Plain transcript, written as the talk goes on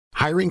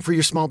Hiring for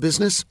your small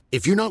business?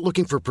 If you're not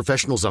looking for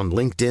professionals on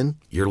LinkedIn,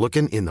 you're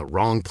looking in the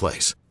wrong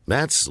place.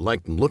 That's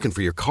like looking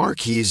for your car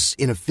keys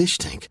in a fish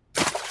tank.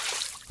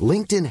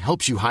 LinkedIn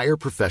helps you hire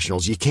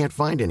professionals you can't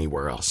find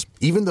anywhere else,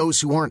 even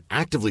those who aren't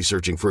actively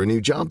searching for a new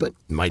job but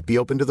might be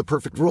open to the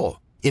perfect role.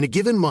 In a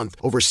given month,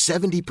 over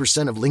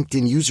 70% of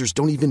LinkedIn users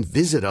don't even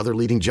visit other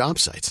leading job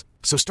sites.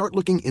 So start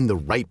looking in the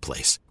right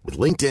place. With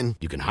LinkedIn,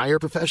 you can hire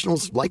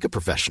professionals like a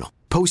professional.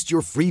 Post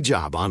your free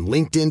job on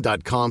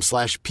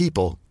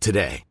linkedin.com/people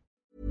today.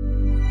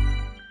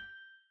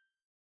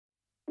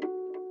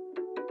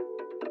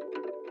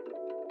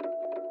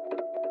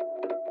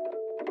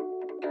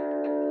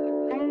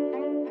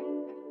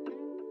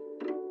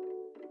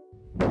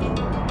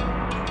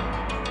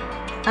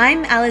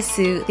 I'm Alice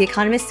Su, The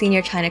Economist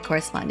Senior China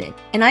Correspondent,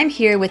 and I'm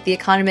here with The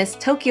Economist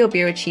Tokyo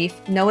Bureau Chief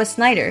Noah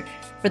Snyder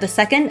for the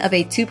second of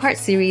a two-part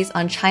series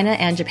on China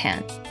and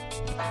Japan.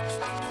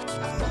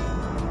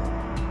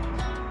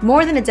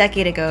 More than a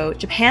decade ago,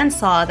 Japan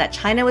saw that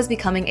China was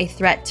becoming a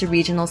threat to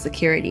regional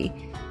security.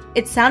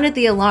 It sounded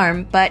the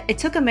alarm, but it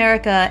took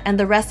America and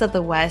the rest of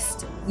the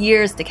West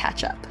years to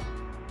catch up.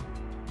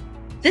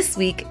 This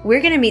week,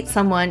 we're going to meet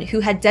someone who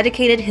had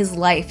dedicated his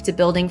life to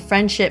building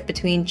friendship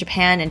between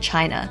Japan and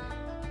China,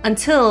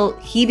 until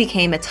he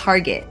became a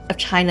target of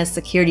China's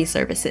security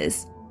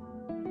services.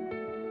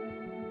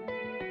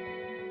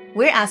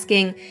 We're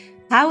asking,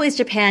 how is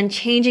Japan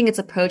changing its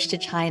approach to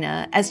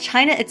China as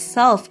China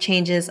itself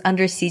changes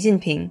under Xi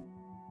Jinping?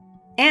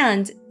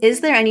 And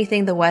is there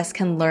anything the West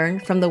can learn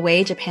from the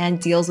way Japan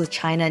deals with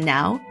China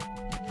now?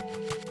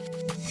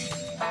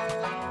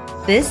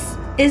 This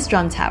is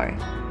Drum Tower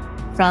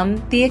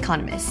from The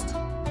Economist.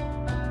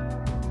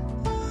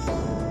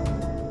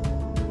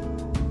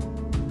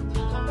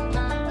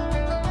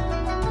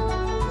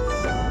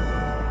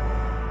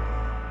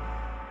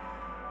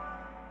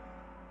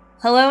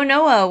 Hello,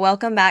 Noah.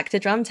 Welcome back to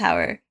Drum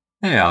Tower.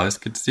 Hey, Alice.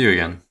 Good to see you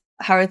again.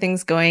 How are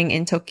things going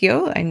in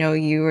Tokyo? I know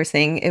you were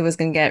saying it was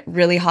going to get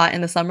really hot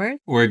in the summer.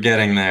 We're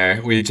getting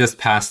there. We just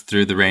passed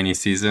through the rainy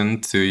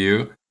season to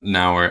you.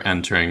 Now we're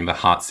entering the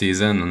hot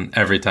season. And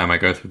every time I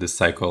go through this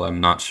cycle, I'm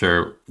not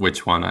sure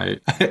which one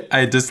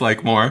I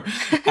dislike more.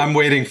 I'm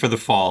waiting for the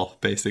fall,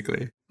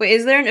 basically. Wait,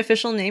 is there an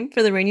official name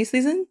for the rainy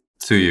season?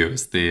 Tsuyu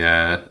is the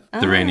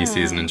rainy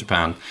season in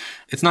Japan.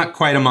 It's not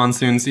quite a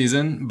monsoon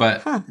season,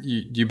 but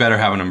you better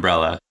have an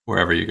umbrella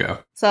wherever you go.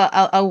 So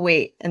I'll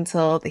wait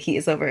until the heat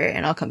is over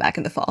and I'll come back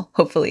in the fall,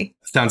 hopefully.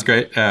 Sounds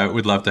great.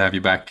 We'd love to have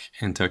you back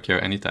in Tokyo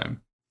anytime.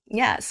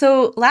 Yeah.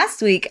 So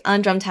last week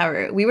on Drum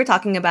Tower, we were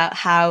talking about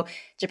how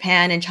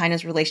Japan and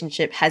China's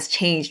relationship has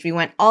changed. We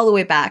went all the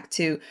way back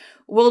to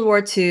World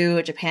War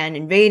II, Japan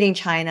invading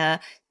China.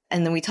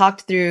 And then we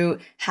talked through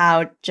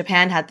how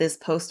Japan had this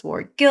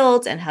post-war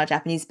guilt and how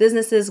Japanese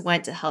businesses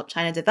went to help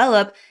China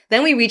develop.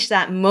 Then we reached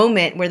that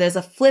moment where there's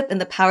a flip in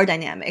the power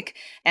dynamic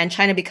and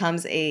China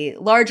becomes a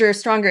larger,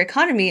 stronger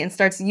economy and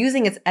starts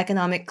using its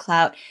economic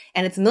clout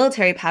and its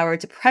military power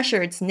to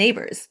pressure its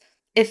neighbors.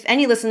 If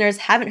any listeners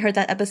haven't heard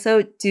that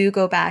episode, do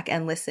go back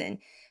and listen.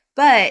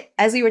 But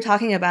as we were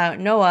talking about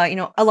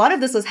Noah, a lot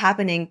of this was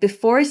happening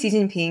before Xi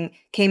Jinping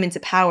came into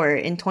power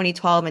in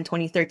 2012 and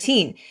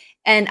 2013.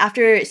 And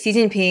after Xi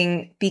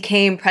Jinping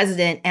became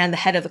president and the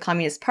head of the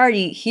Communist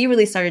Party, he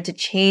really started to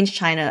change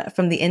China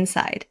from the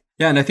inside.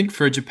 Yeah, and I think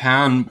for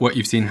Japan, what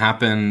you've seen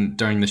happen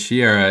during the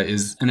Xi era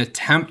is an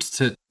attempt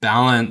to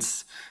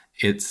balance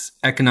its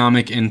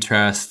economic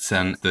interests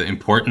and the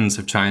importance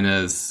of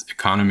China's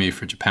economy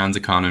for Japan's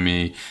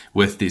economy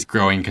with these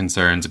growing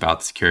concerns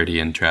about security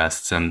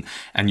interests. And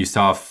you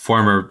saw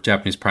former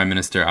Japanese Prime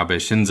Minister Abe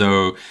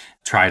Shinzo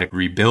try to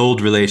rebuild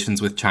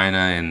relations with China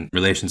and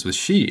relations with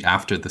Xi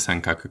after the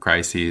Senkaku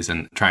crises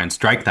and try and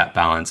strike that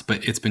balance.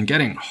 But it's been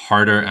getting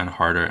harder and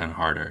harder and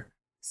harder.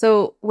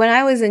 So when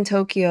I was in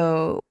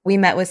Tokyo, we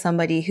met with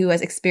somebody who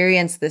has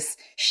experienced this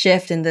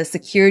shift in the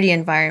security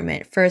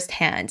environment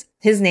firsthand.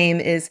 His name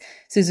is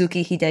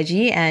Suzuki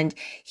Hideji, and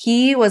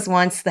he was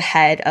once the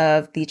head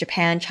of the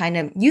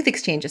Japan-China Youth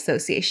Exchange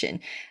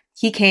Association.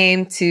 He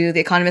came to the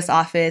Economist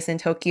office in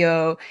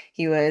Tokyo.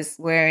 He was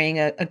wearing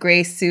a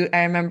gray suit,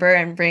 I remember,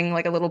 and bring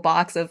like a little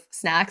box of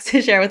snacks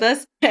to share with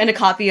us and a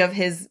copy of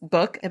his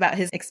book about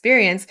his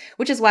experience,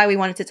 which is why we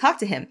wanted to talk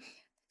to him.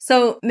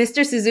 So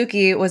Mr.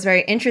 Suzuki was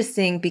very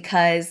interesting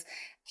because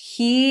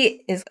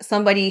he is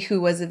somebody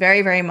who was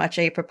very, very much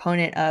a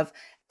proponent of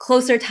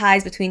closer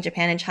ties between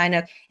Japan and China.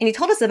 And he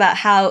told us about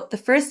how the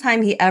first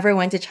time he ever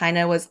went to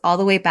China was all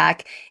the way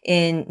back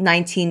in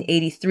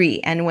 1983.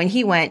 And when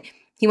he went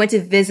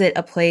to visit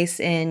a place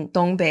in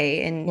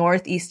Dongbei in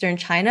northeastern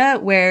China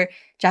where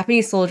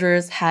Japanese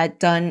soldiers had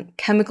done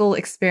chemical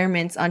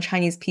experiments on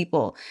Chinese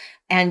people.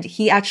 And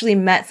he actually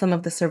met some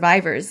of the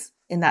survivors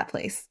in that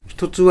place.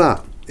 一つ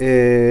は、そ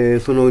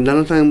の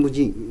73部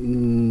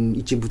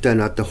1部隊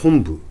のあった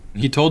本部。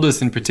He told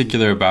us in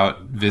particular about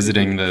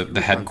visiting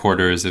the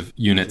headquarters of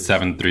Unit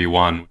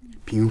 731.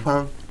 平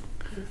方，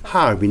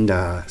哈尔滨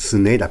的市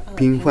内的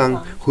平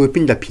方，合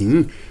并的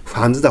平，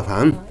房子的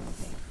房。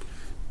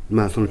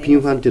まあその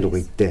平方っていうとこ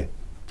行って、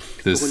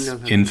this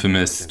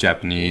infamous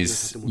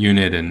Japanese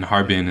unit in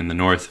Harbin in the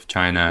north of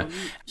China.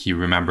 He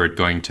remembered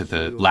going to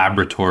the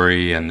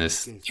laboratory and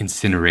this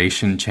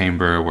incineration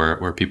chamber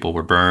where people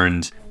were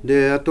burned.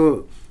 で、あ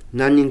と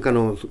何人か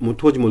のもう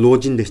当時も老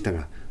人でした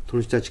が、そ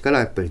の人たちから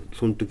やっぱり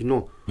その時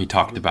の He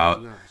talked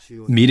about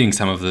meeting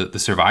some of the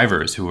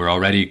survivors who were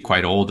already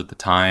quite old at the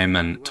time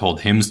and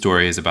told him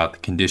stories about the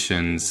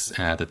conditions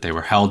that they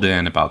were held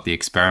in, about the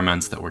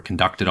experiments that were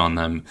conducted on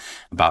them,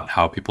 about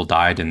how people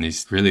died in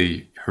these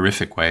really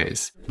horrific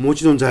ways. も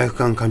ちろん罪悪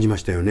感感じま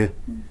したよね。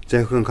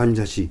罪悪感感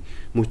じたし、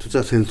もう一つ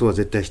は戦争は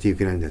絶対してい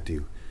けないんだとい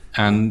う。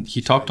And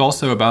he talked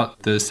also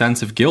about the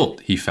sense of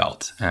guilt he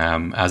felt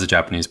as a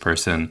Japanese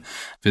person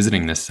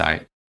visiting this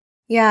site.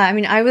 Yeah, I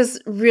mean, I was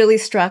really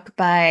struck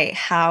by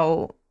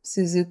how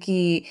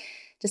Suzuki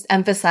just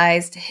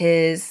emphasized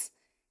his,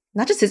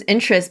 not just his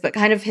interest, but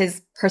kind of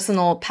his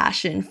personal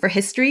passion for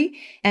history.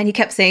 And he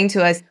kept saying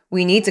to us,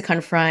 we need to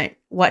confront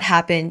what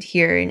happened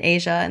here in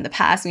Asia in the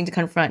past. We need to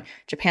confront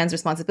Japan's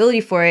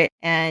responsibility for it.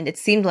 And it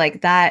seemed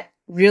like that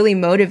really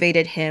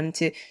motivated him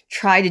to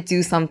try to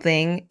do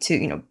something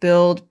to,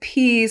 build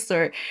peace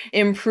or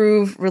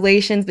improve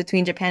relations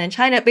between Japan and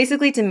China,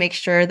 basically to make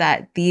sure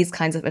that these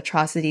kinds of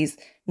atrocities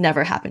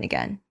never happen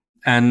again.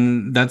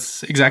 And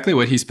that's exactly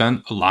what he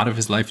spent a lot of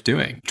his life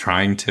doing,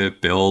 trying to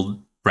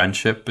build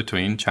friendship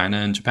between China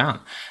and Japan.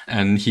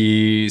 And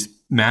he's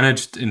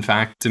managed, in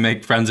fact, to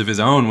make friends of his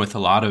own with a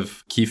lot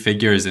of key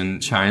figures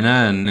in China,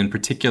 and in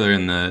particular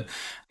in the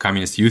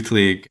Communist Youth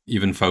League,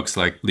 even folks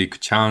like Li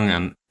Keqiang.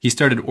 And he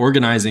started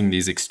organizing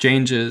these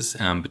exchanges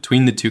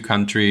between the two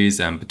countries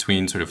and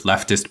between sort of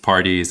leftist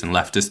parties and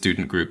leftist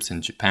student groups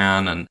in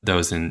Japan and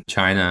those in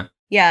China.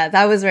 Yeah,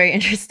 that was very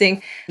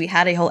interesting. We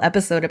had a whole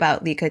episode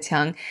about Li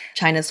Keqiang,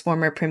 China's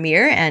former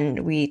premier,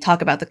 and we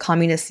talk about the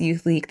Communist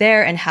Youth League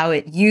there and how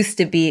it used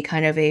to be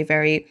kind of a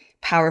very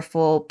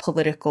powerful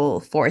political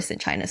force in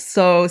China.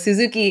 So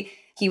Suzuki,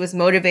 he was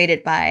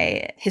motivated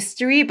by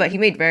history, but he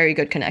made very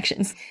good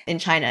connections in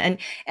China.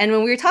 And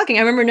when we were talking,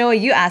 I remember, Noah,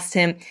 you asked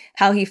him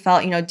how he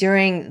felt,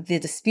 during the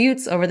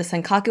disputes over the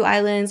Senkaku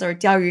Islands or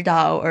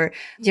Diaoyudao, or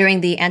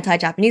during the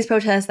anti-Japanese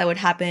protests that would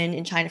happen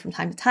in China from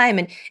time to time.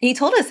 And he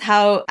told us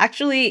how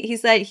actually he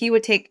said he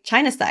would take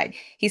China's side.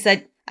 He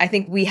said, I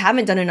think we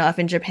haven't done enough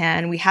in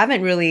Japan. We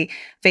haven't really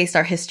faced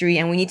our history,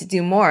 and we need to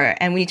do more.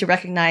 And we need to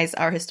recognize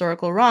our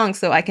historical wrongs.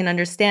 So I can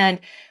understand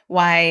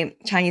why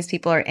Chinese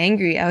people are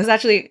angry. I was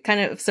actually kind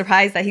of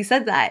surprised that he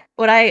said that.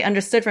 What I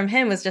understood from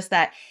him was just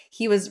that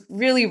he was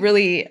really,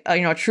 really,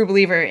 a true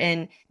believer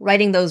in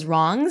righting those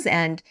wrongs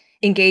and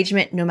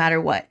engagement no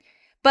matter what.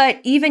 But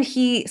even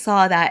he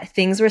saw that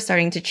things were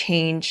starting to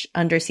change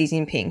under Xi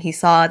Jinping. He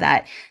saw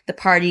that the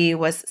party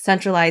was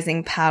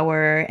centralizing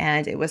power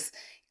and it was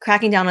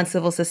cracking down on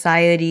civil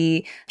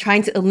society,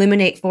 trying to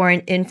eliminate foreign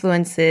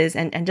influences,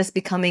 and just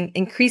becoming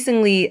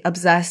increasingly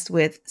obsessed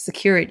with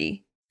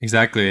security.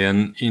 Exactly.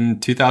 And in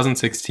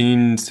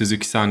 2016,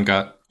 Suzuki-san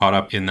got caught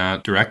up in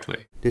that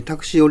directly. で、タ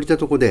クシー降りた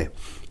とこで、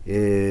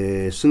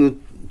すぐ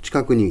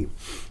近くに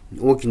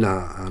大きな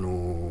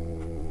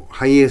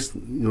ハイエース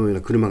のよう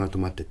な車が止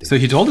まってて。So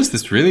he told us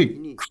this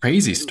really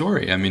crazy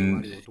story. I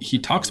mean, he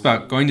talks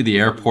about going to the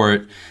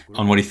airport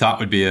on what he thought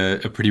would be a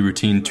pretty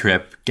routine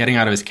trip, getting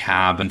out of his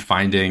cab and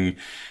finding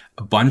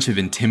a bunch of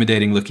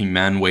intimidating looking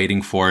men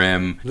waiting for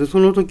him. で、そ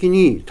の時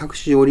にタク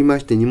シー降りま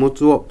して荷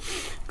物を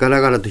ガラ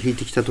ガラと引い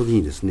てきた時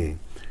にですね、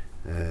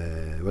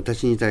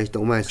私に対して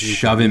お前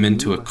shove him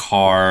into a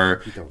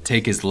car,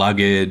 take his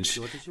luggage,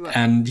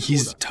 and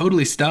he's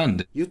totally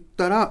stunned. 言っ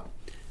たら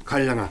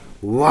彼らが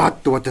わー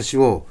っと私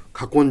を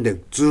囲んで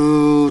ず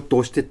ーっと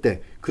押してっ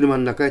て車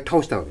の中へ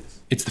倒したわけで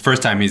す。It's the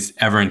first time he's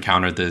ever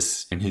encountered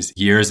this in his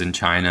years in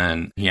China,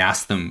 and he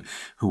asks them,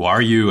 who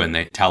are you? And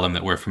they tell him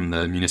that we're from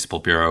the Municipal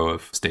Bureau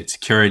of State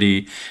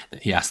Security.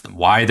 He asks them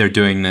why they're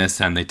doing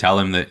this, and they tell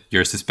him that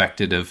you're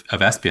suspected of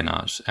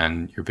espionage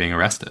and you're being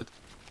arrested.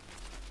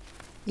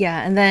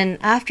 Yeah, and then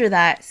after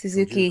that,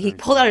 Suzuki, he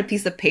pulled out a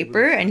piece of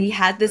paper and he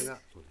had this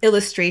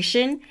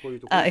illustration.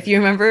 If you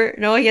remember,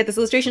 Noah, he had this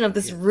illustration of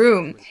this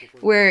room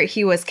where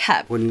he was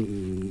kept. こ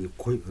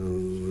こ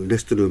にレ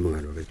ストルームが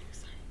あるわけです。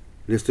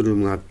レストルー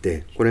ムがあっ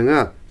て、これ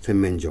が洗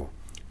面所、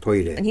ト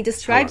イレ。And he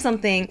described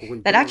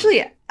something that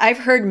actually I've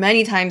heard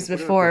many times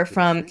before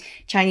from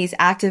Chinese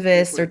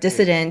activists or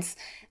dissidents.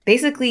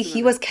 Basically,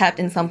 he was kept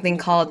in something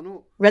called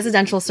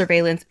residential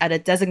surveillance at a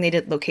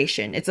designated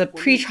location. It's a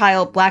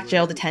pre-trial black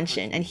jail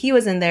detention, and he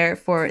was in there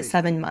for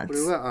 7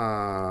 months. これ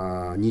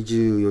は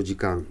24時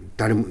間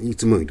誰もい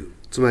つもいる。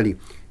つまり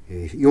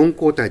4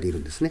交代でいる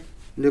んですね。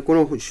で、こ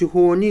の手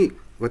法に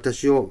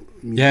私を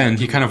Yeah, and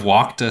he kind of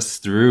walked us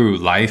through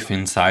life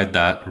inside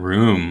that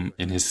room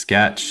in his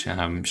sketch,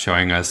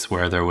 showing us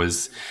where there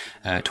was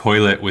a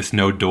toilet with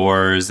no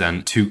doors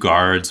and 2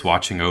 guards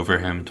watching over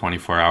him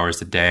 24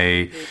 hours a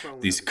day,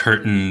 these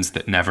curtains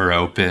that never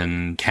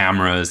open,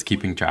 cameras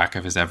keeping track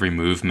of his every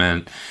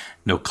movement,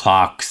 no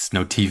clocks,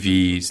 no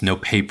TVs, no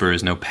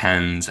papers, no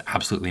pens,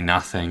 absolutely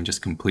nothing,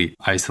 just complete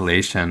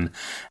isolation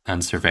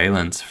and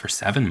surveillance for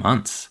 7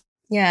 months.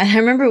 Yeah, and I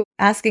remember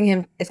asking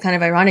him, it's kind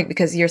of ironic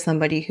because you're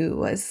somebody who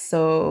was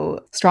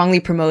so strongly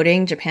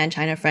promoting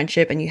Japan-China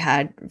friendship and you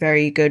had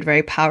very good,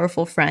 very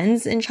powerful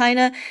friends in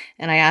China.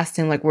 And I asked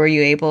him, like, were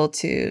you able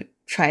to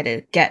try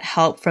to get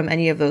help from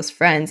any of those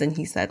friends? And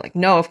he said, like,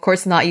 no, of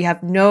course not. You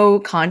have no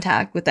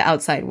contact with the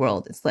outside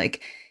world. It's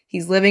like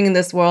he's living in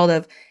this world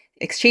of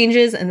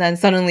exchanges and then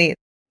suddenly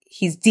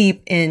he's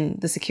deep in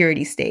the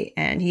security state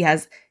and he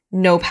has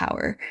no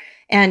power.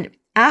 And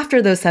after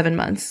those 7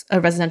 months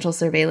of residential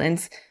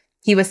surveillance,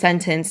 he was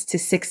sentenced to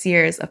 6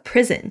 years of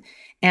prison.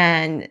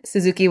 And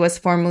Suzuki was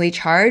formally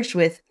charged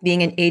with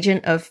being an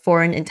agent of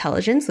foreign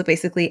intelligence, so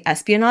basically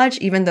espionage,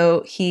 even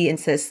though he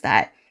insists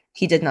that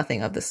he did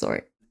nothing of the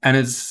sort. And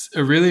it's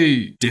a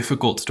really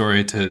difficult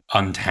story to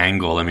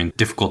untangle. I mean,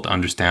 difficult to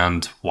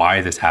understand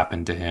why this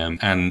happened to him.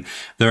 And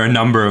there are a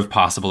number of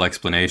possible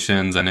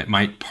explanations, and it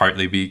might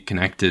partly be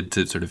connected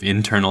to sort of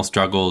internal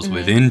struggles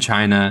within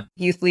China.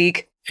 Youth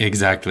League.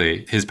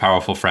 Exactly. His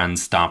powerful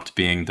friends stopped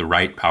being the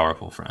right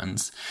powerful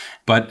friends.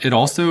 But it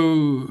also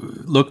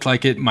looked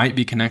like it might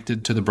be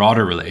connected to the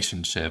broader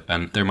relationship,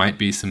 and there might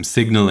be some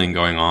signaling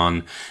going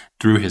on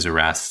through his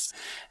arrests.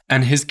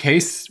 And his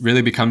case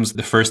really becomes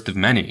the first of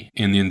many.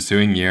 In the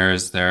ensuing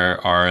years, there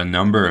are a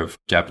number of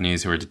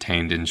Japanese who are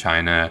detained in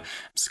China,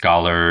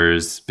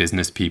 scholars,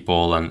 business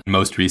people, and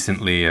most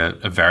recently, a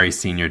very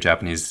senior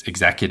Japanese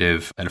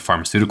executive at a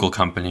pharmaceutical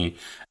company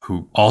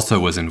who also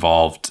was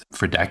involved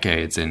for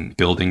decades in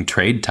building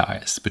trade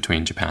ties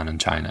between Japan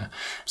and China.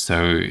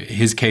 So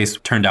his case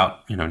turned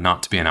out,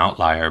 not to be an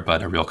outlier,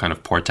 but a real kind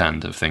of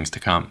portend of things to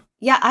come.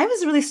 Yeah, I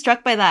was really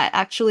struck by that,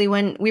 actually,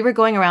 when we were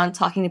going around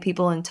talking to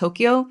people in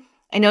Tokyo.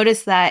 I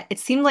noticed that it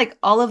seemed like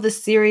all of the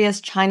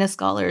serious China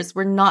scholars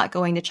were not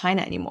going to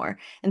China anymore.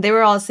 And they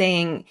were all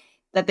saying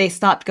that they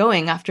stopped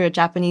going after a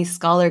Japanese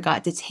scholar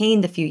got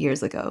detained a few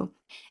years ago.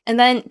 And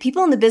then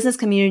people in the business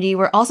community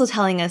were also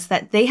telling us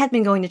that they had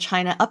been going to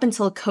China up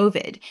until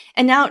COVID.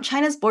 And now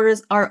China's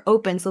borders are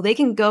open, so they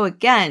can go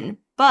again.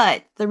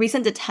 But the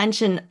recent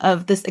detention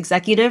of this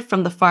executive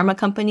from the pharma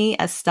company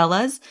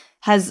Estella's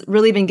has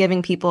really been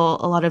giving people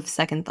a lot of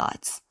second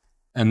thoughts.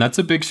 And that's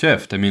a big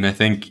shift. I mean, I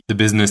think the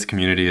business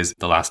community is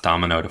the last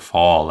domino to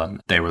fall,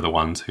 and they were the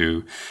ones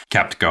who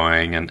kept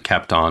going and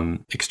kept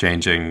on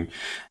exchanging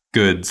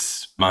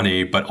goods,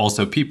 money, but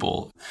also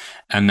people.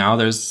 And now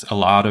there's a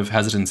lot of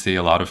hesitancy,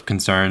 a lot of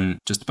concern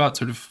just about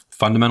sort of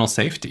fundamental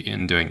safety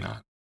in doing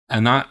that.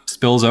 And that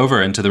spills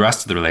over into the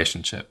rest of the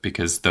relationship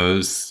because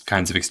those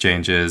kinds of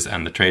exchanges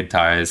and the trade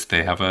ties,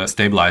 they have a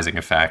stabilizing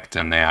effect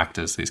and they act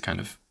as these kind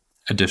of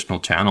additional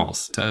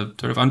channels to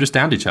sort of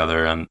understand each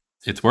other. And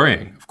it's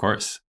worrying, of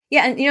course.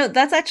 Yeah, and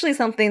that's actually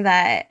something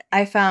that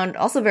I found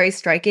also very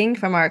striking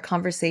from our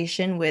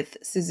conversation with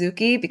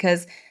Suzuki,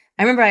 because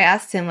I remember I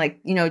asked him, like,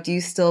 do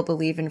you still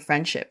believe in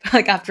friendship?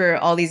 Like after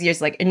all these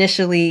years, like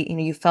initially,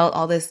 you felt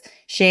all this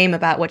shame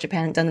about what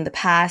Japan had done in the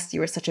past. You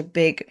were such a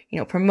big,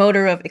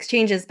 promoter of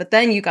exchanges, but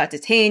then you got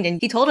detained.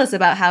 And he told us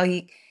about how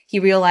he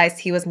realized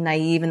he was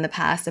naive in the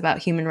past about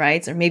human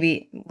rights, or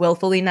maybe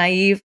willfully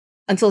naive,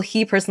 until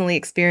he personally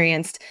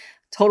experienced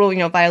total,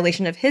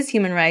 violation of his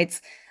human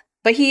rights.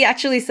 But he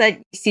actually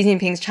said Xi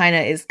Jinping's China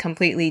is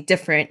completely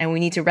different, and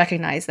we need to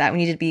recognize that. We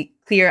need to be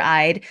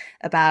clear-eyed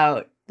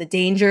about the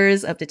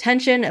dangers of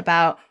detention,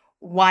 about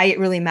why it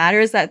really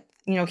matters that,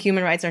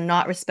 human rights are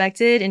not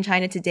respected in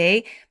China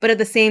today. But at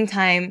the same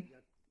time,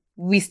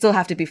 we still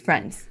have to be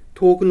friends.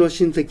 遠くの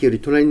親戚よ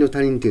り隣の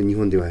他人という日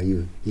本では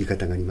言い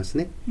方があります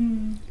ね。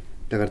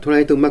だから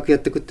隣とうまくやっ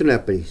ていくっていうのは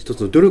やっぱり一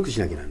つの努力し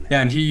なきゃならない。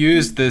Yeah, and he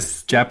used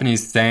this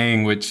Japanese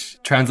saying which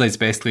translates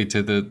basically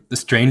to the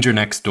stranger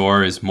next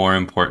door is more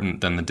important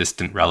than the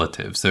distant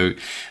relative. So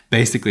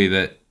basically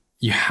that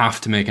you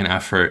have to make an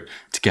effort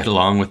to get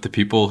along with the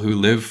people who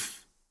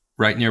live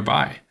right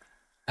nearby.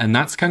 And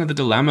that's kind of the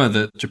dilemma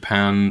that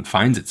Japan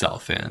finds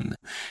itself in.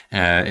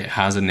 It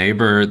has a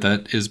neighbor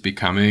that is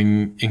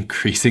becoming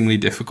increasingly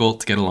difficult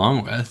to get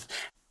along with,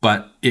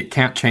 but it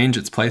can't change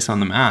its place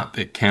on the map.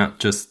 It can't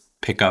just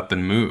pick up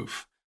and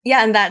move.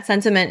 Yeah, and that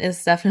sentiment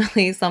is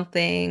definitely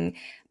something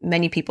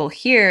many people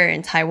here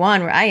in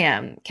Taiwan, where I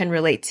am, can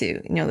relate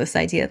to. This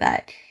idea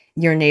that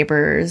your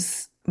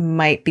neighbors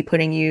might be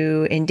putting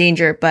you in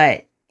danger,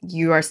 but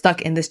you are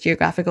stuck in this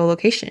geographical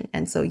location.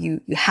 And so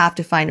you have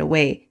to find a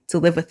way to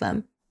live with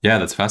them. Yeah,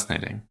 that's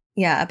fascinating.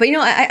 Yeah, but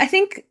I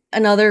think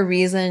another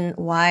reason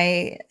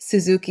why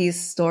Suzuki's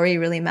story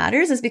really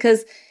matters is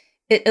because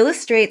it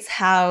illustrates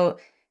how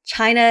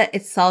China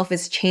itself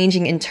is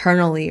changing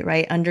internally,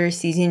 right? Under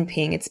Xi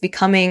Jinping, it's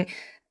becoming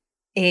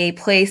a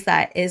place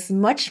that is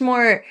much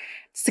more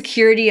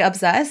security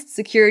obsessed,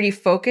 security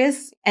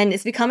focused, and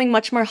it's becoming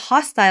much more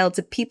hostile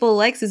to people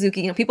like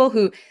Suzuki, people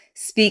who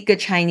speak good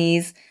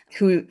Chinese,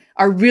 who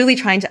are really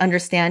trying to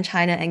understand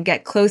China and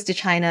get close to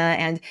China,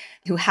 and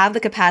who have the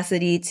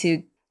capacity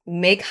to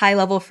make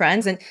high-level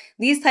friends. And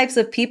these types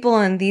of people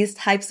and these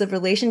types of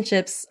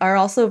relationships are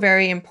also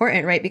very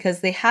important, right? Because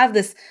they have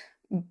this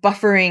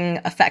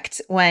buffering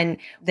effect when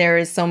there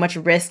is so much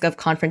risk of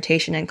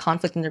confrontation and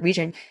conflict in the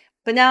region.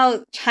 But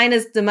now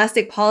China's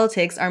domestic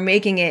politics are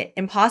making it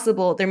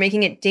impossible. They're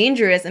making it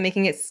dangerous and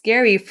making it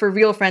scary for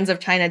real friends of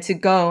China to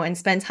go and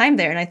spend time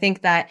there. And I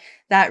think that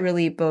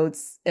really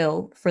bodes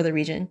ill for the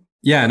region.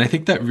 Yeah, and I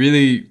think that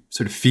really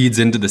sort of feeds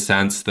into the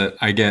sense that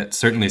I get,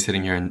 certainly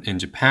sitting here in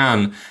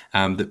Japan,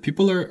 that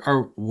people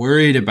are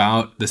worried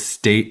about the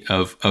state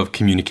of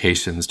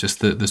communications, just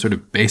the sort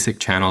of basic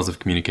channels of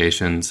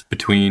communications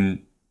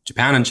between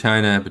Japan and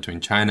China, between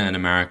China and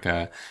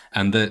America,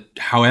 and that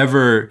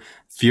however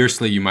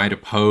fiercely you might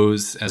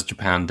oppose, as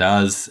Japan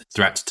does,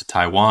 threats to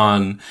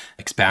Taiwan,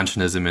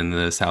 expansionism in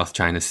the South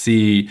China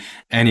Sea,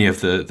 any of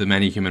the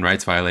many human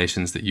rights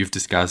violations that you've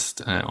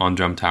discussed on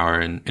Drum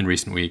Tower in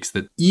recent weeks,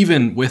 that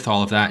even with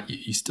all of that,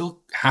 you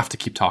still have to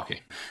keep talking.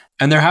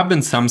 And there have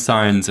been some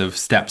signs of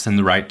steps in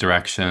the right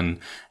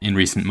direction in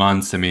recent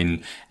months. I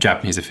mean,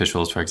 Japanese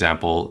officials, for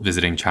example,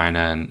 visiting China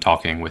and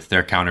talking with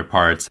their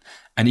counterparts,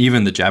 and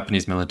even the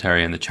Japanese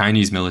military and the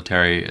Chinese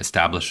military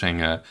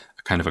establishing a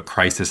kind of a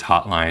crisis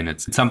hotline.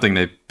 It's something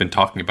they've been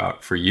talking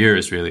about for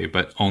years, really,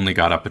 but only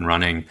got up and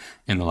running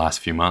in the last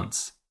few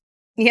months.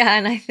 Yeah,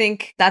 and I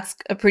think that's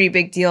a pretty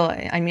big deal.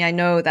 I mean, I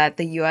know that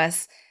the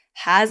US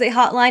has a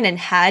hotline and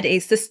had a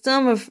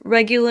system of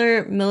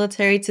regular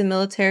military to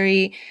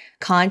military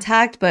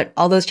contact, but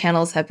all those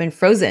channels have been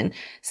frozen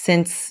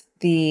since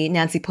the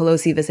Nancy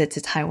Pelosi visit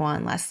to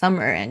Taiwan last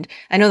summer. And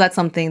I know that's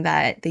something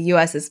that the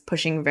US is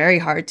pushing very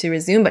hard to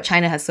resume, but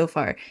China has so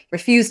far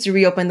refused to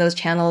reopen those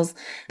channels.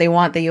 They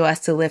want the US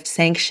to lift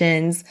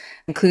sanctions,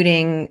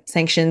 including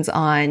sanctions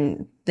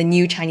on the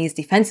new Chinese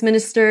defense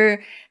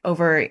minister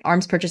over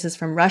arms purchases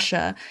from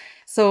Russia.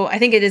 So I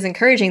think it is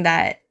encouraging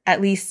that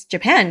at least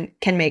Japan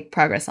can make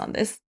progress on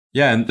this.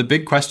 Yeah, and the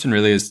big question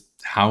really is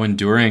how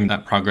enduring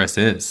that progress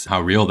is,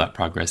 how real that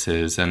progress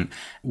is, and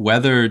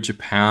whether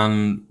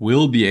Japan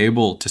will be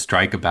able to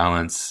strike a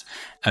balance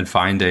and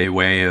find a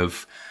way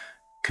of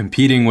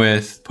competing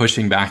with,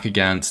 pushing back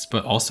against,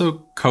 but also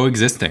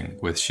coexisting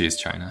with Xi's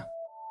China.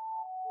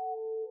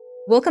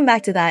 We'll come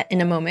back to that in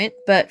a moment,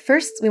 but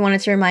first we wanted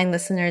to remind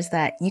listeners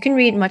that you can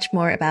read much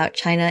more about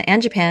China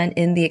and Japan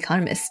in The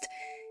Economist.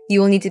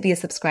 You will need to be a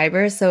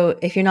subscriber, so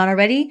if you're not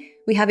already,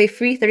 we have a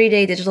free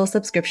 30-day digital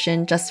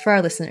subscription just for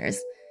our listeners.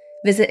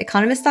 Visit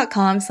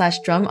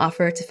economist.com/drum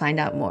offer to find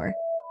out more.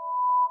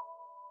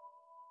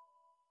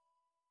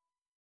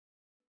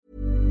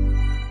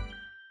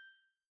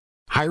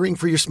 Hiring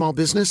for your small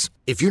business?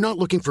 If you're not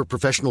looking for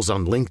professionals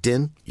on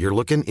LinkedIn, you're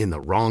looking in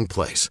the wrong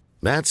place.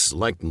 That's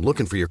like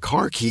looking for your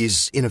car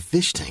keys in a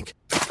fish tank.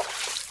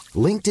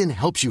 LinkedIn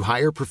helps you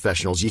hire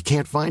professionals you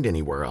can't find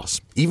anywhere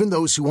else, even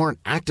those who aren't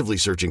actively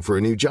searching for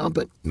a new job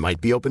but might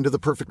be open to the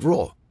perfect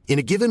role. In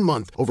a given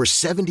month, over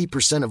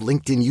 70% of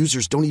LinkedIn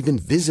users don't even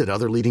visit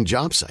other leading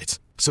job sites.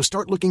 So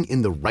start looking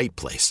in the right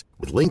place.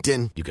 With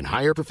LinkedIn, you can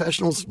hire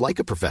professionals like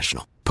a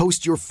professional.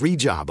 Post your free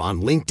job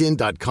on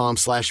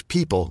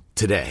linkedin.com/people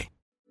today.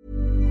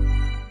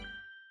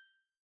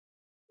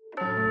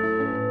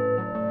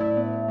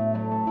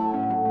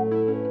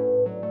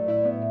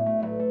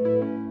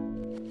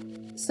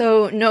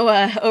 So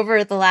Noah,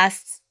 over the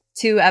last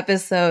 2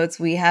 episodes,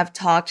 we have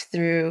talked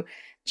through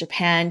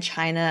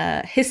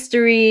Japan-China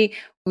history.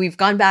 We've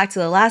gone back to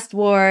the last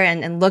war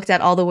and looked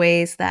at all the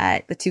ways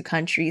that the two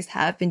countries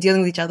have been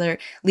dealing with each other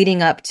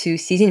leading up to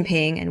Xi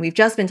Jinping. And we've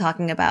just been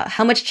talking about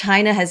how much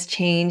China has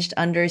changed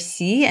under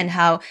Xi and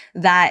how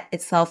that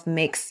itself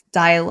makes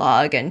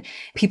dialogue and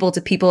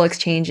people-to-people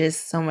exchanges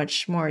so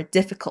much more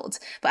difficult.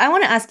 But I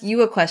want to ask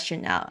you a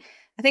question now.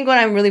 I think what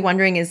I'm really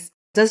wondering is,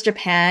 does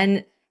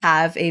Japan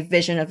have a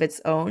vision of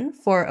its own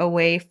for a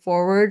way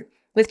forward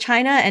with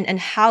China, and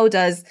how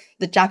does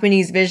the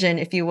Japanese vision,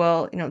 if you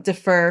will,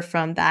 differ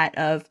from that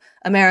of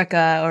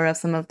America or of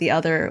some of the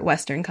other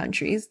Western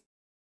countries?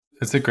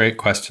 It's a great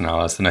question,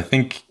 Alice. And I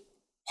think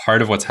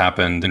part of what's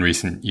happened in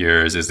recent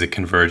years is the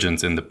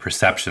convergence in the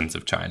perceptions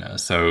of China.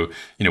 So,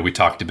 we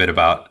talked a bit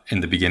about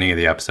in the beginning of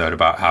the episode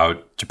about how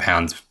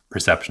Japan's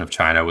perception of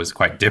China was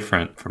quite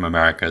different from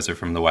America's or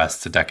from the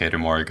West's a decade or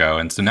more ago.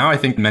 And so now I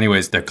think in many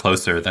ways they're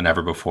closer than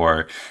ever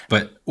before.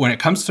 But when it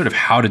comes to sort of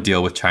how to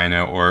deal with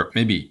China, or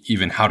maybe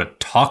even how to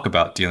talk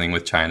about dealing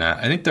with China,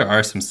 I think there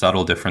are some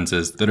subtle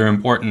differences that are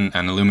important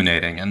and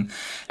illuminating. And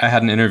I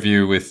had an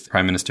interview with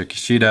Prime Minister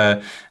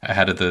Kishida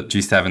ahead of the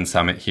G7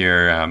 summit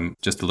here,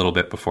 just a little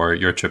bit before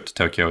your trip to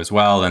Tokyo as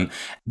well. And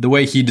the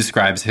way he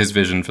describes his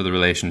vision for the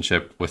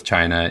relationship with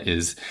China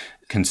is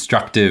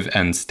constructive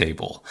and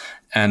stable.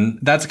 And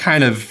that's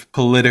kind of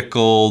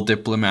political,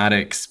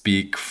 diplomatic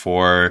speak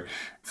for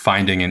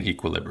finding an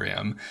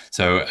equilibrium.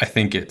 So I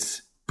think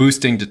it's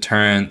boosting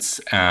deterrence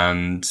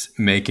and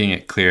making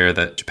it clear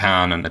that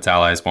Japan and its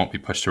allies won't be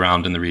pushed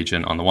around in the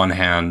region on the one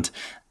hand,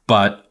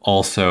 but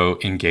also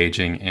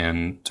engaging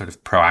in sort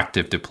of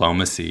proactive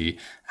diplomacy,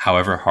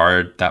 however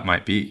hard that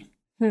might be.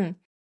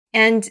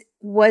 And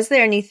was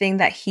there anything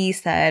that he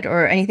said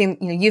or anything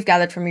you've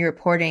gathered from your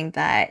reporting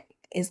that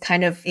is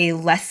kind of a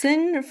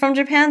lesson from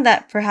Japan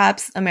that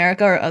perhaps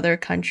America or other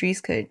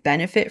countries could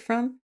benefit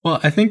from?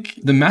 Well, I think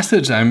the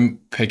message I'm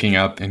picking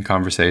up in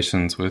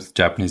conversations with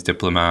Japanese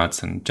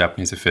diplomats and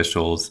Japanese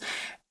officials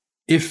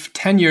If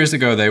 10 years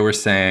ago they were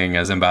saying,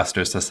 as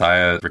Ambassador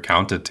Sasaya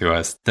recounted to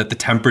us, that the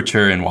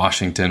temperature in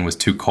Washington was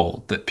too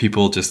cold, that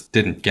people just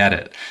didn't get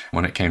it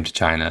when it came to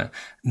China,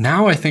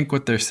 now I think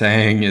what they're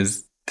saying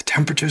is the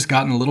temperature's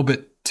gotten a little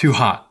bit too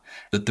hot,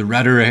 that the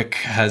rhetoric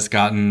has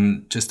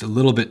gotten just a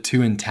little bit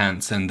too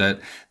intense, and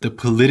that the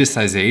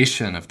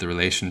politicization of the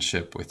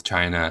relationship with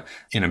China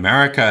in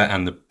America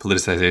and the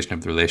politicization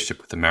of the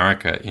relationship with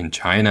America in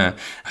China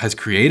has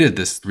created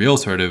this real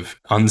sort of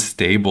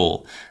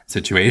unstable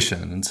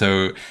situation. And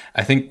so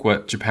I think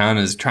what Japan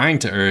is trying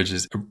to urge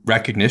is a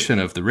recognition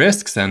of the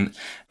risks and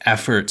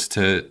efforts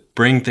to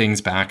bring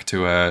things back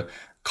to a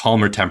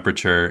calmer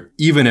temperature,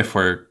 even if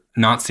we're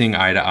not seeing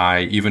eye to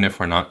eye, even if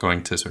we're not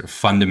going to sort of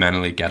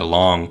fundamentally get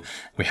along.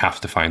 We have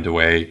to find a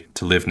way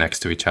to live next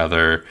to each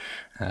other,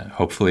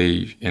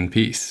 hopefully in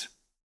peace.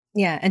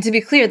 Yeah, and to be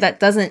clear, that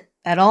doesn't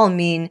at all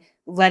mean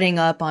letting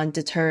up on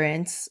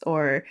deterrence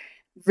or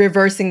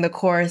reversing the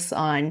course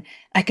on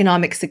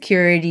economic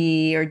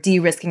security or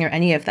de-risking or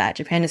any of that.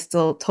 Japan is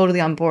still totally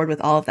on board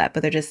with all of that,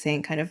 but they're just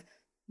saying kind of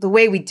the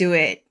way we do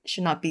it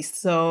should not be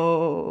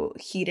so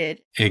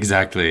heated.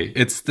 Exactly.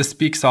 It's the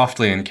speak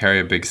softly and carry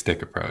a big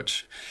stick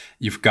approach.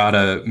 You've got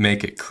to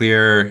make it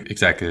clear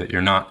exactly that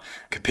you're not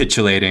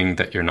capitulating,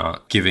 that you're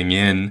not giving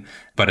in,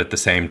 but at the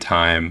same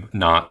time,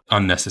 not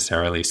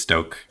unnecessarily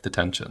stoke the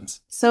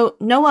tensions. So,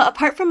 Noah,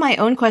 apart from my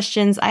own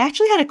questions, I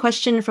actually had a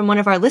question from one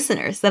of our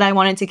listeners that I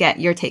wanted to get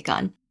your take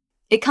on.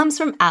 It comes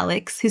from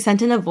Alex, who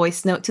sent in a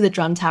voice note to the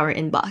Drum Tower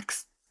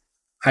inbox.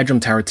 Hi, Drum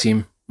Tower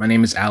team. My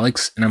name is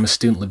Alex, and I'm a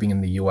student living in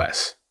the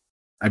US.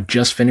 I've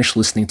just finished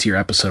listening to your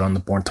episode on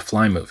the Born to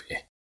Fly movie.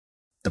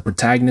 The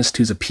protagonist,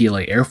 who's a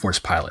PLA Air Force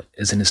pilot,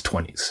 is in his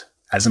 20s,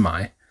 as am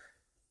I.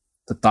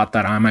 The thought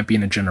that I might be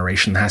in a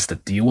generation that has to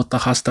deal with the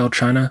hostile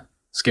China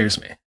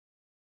scares me.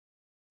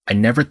 I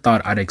never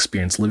thought I'd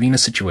experience living in a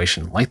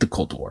situation like the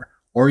Cold War,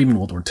 or even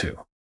World War II.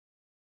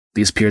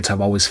 These periods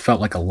have always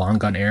felt like a long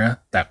gone era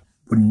that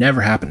would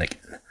never happen again.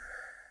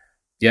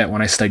 Yet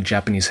when I study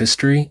Japanese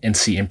history and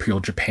see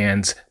Imperial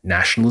Japan's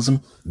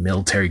nationalism,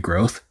 military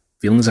growth,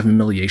 feelings of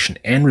humiliation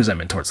and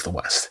resentment towards the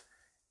West,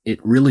 it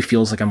really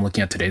feels like I'm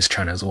looking at today's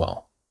China as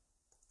well.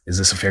 Is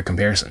this a fair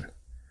comparison?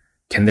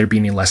 Can there be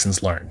any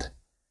lessons learned?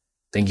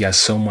 Thank you guys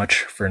so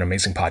much for an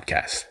amazing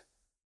podcast.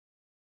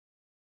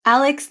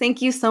 Alex,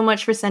 thank you so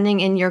much for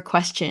sending in your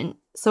question.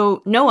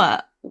 So,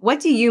 Noah,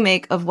 what do you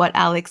make of what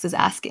Alex is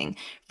asking?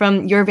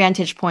 From your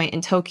vantage point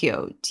in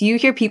Tokyo, do you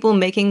hear people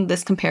making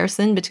this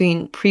comparison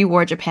between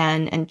pre-war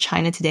Japan and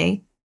China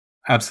today?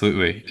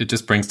 Absolutely. It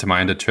just brings to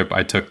mind a trip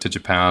I took to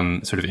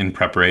Japan sort of in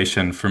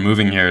preparation for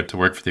moving here to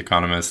work for The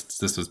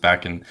Economist. This was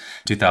back in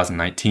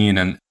 2019.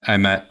 And I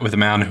met with a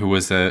man who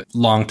was a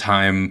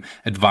longtime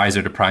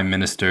advisor to prime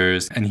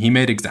ministers. And he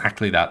made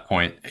exactly that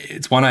point.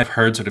 It's one I've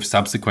heard sort of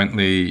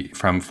subsequently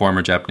from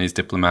former Japanese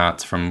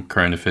diplomats, from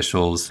current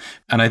officials.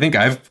 And I think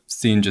I've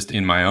seen just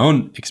in my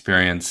own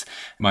experience,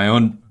 my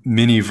own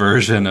mini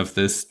version of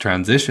this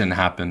transition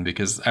happen.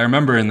 Because I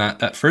remember in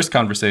that first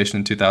conversation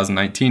in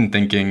 2019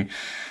 thinking,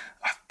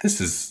 this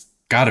has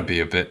got to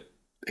be a bit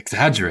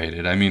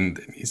exaggerated. I mean,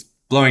 he's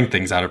blowing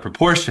things out of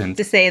proportion.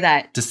 To say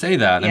that.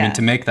 Yeah. I mean,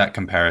 to make that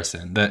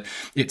comparison. That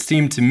it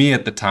seemed to me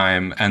at the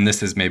time, and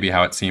this is maybe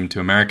how it seemed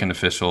to American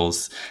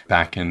officials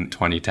back in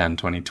 2010,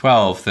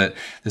 2012, that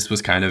this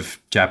was kind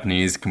of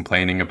Japanese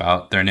complaining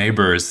about their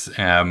neighbors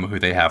who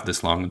they have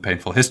this long and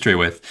painful history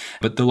with.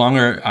 But the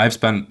longer I've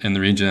spent in the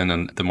region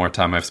and the more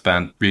time I've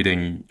spent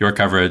reading your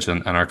coverage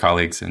and our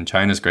colleagues in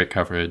China's great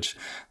coverage,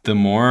 the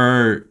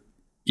more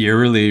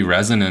eerily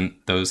resonant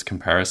those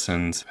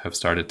comparisons have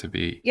started to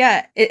be.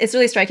 Yeah, it's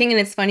really striking.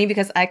 And it's funny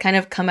because I kind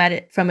of come at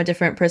it from a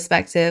different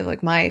perspective.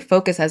 Like my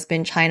focus has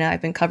been China.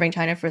 I've been covering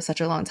China for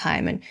such a long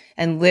time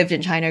and lived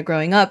in China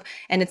growing up.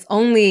 And it's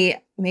only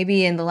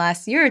maybe in the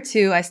last year or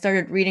two, I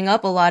started reading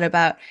up a lot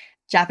about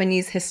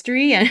Japanese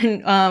history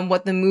and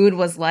what the mood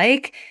was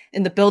like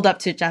in the build up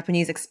to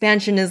Japanese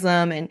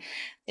expansionism and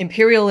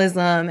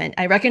imperialism. And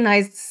I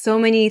recognized so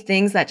many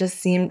things that just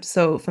seemed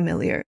so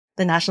familiar.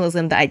 The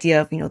nationalism, the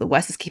idea of, the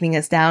West is keeping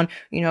us down.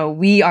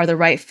 We are the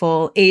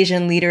rightful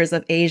Asian leaders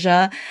of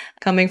Asia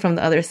coming from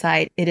the other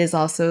side. It is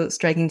also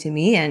striking to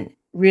me and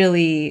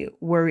really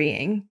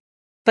worrying.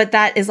 But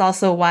that is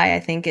also why I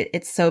think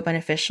it's so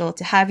beneficial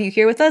to have you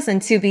here with us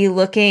and to be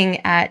looking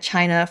at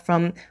China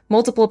from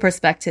multiple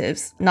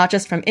perspectives, not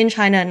just from in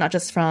China, not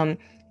just from,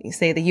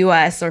 say, the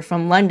US or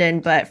from London,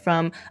 but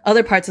from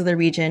other parts of the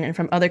region and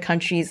from other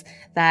countries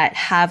that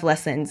have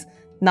lessons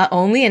not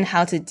only in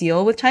how to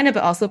deal with China,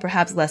 but also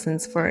perhaps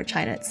lessons for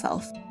China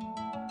itself.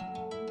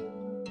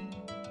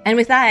 And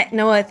with that,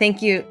 Noah,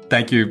 thank you.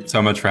 Thank you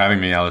so much for having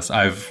me, Alice.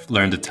 I've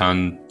learned a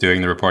ton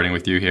doing the reporting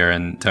with you here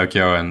in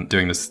Tokyo and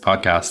doing this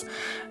podcast.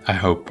 I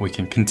hope we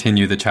can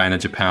continue the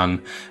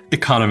China-Japan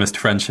Economist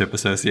Friendship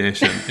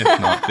Association, if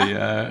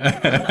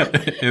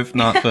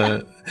not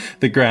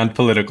the grand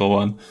political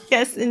one.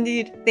 Yes,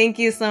 indeed. Thank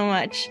you so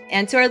much.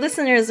 And to our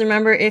listeners,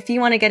 remember, if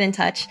you want to get in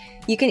touch,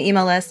 you can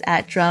email us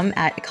at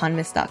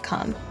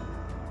drum@economist.com.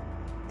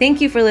 Thank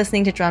you for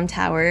listening to Drum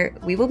Tower.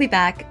 We will be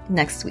back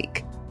next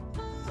week.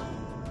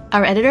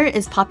 Our editor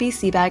is Poppy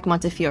Sebag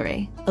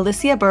Montefiore.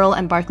 Alicia Burrell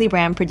and Barclay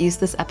Bram produced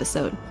this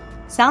episode.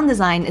 Sound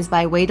design is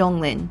by Wei Dong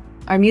Lin.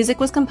 Our music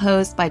was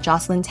composed by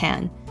Jocelyn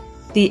Tan.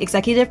 The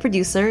executive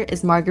producer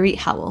is Marguerite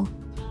Howell.